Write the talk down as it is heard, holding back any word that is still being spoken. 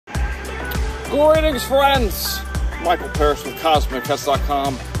Greetings, friends! Michael Parrish with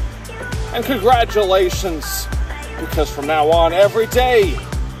CosmicCuts.com. And congratulations, because from now on, every day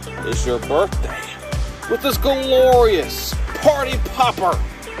is your birthday with this glorious party popper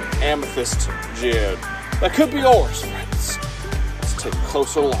Amethyst Geode. That could be yours, friends. Let's take a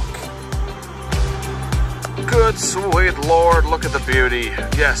closer look. Good sweet Lord, look at the beauty.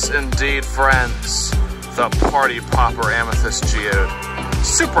 Yes, indeed, friends. The party popper Amethyst Geode.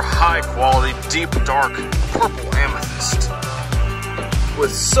 Super high quality, deep dark purple amethyst.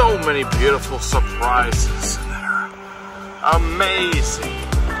 With so many beautiful surprises in there. Amazing,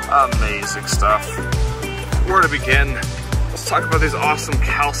 amazing stuff. Where to begin? Let's talk about these awesome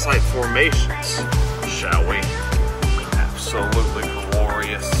calcite formations, shall we? Absolutely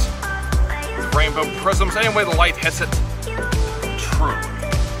glorious. With rainbow prisms, any way the light hits it. Truly,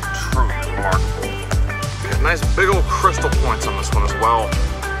 truly remarkable. Got nice big old crystal points on this one as well,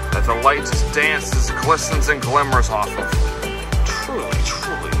 that the light just dances, glistens, and glimmers off of. Truly,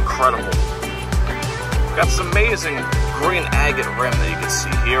 truly incredible. Got this amazing green agate rim that you can see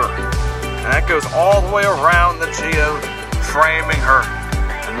here. And that goes all the way around the geode, framing her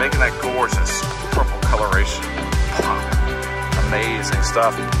and making that gorgeous purple coloration pop. Amazing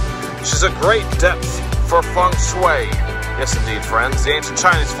stuff. She's a great depth for Feng Shui. Yes, indeed, friends. The ancient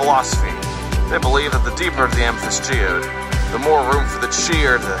Chinese philosophy. They believe that the deeper the amethyst geode, the more room for the chi,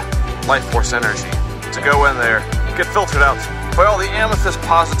 or the life force energy, to go in there, get filtered out by all the amethyst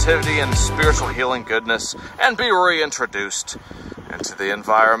positivity and spiritual healing goodness, and be reintroduced into the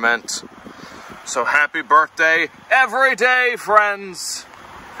environment. So happy birthday every day, friends,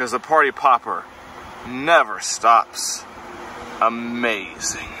 because the party popper never stops.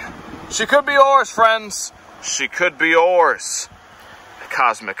 Amazing. She could be yours, friends. She could be yours. At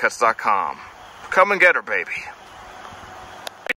CosmicCuts.com. Come and get her, baby.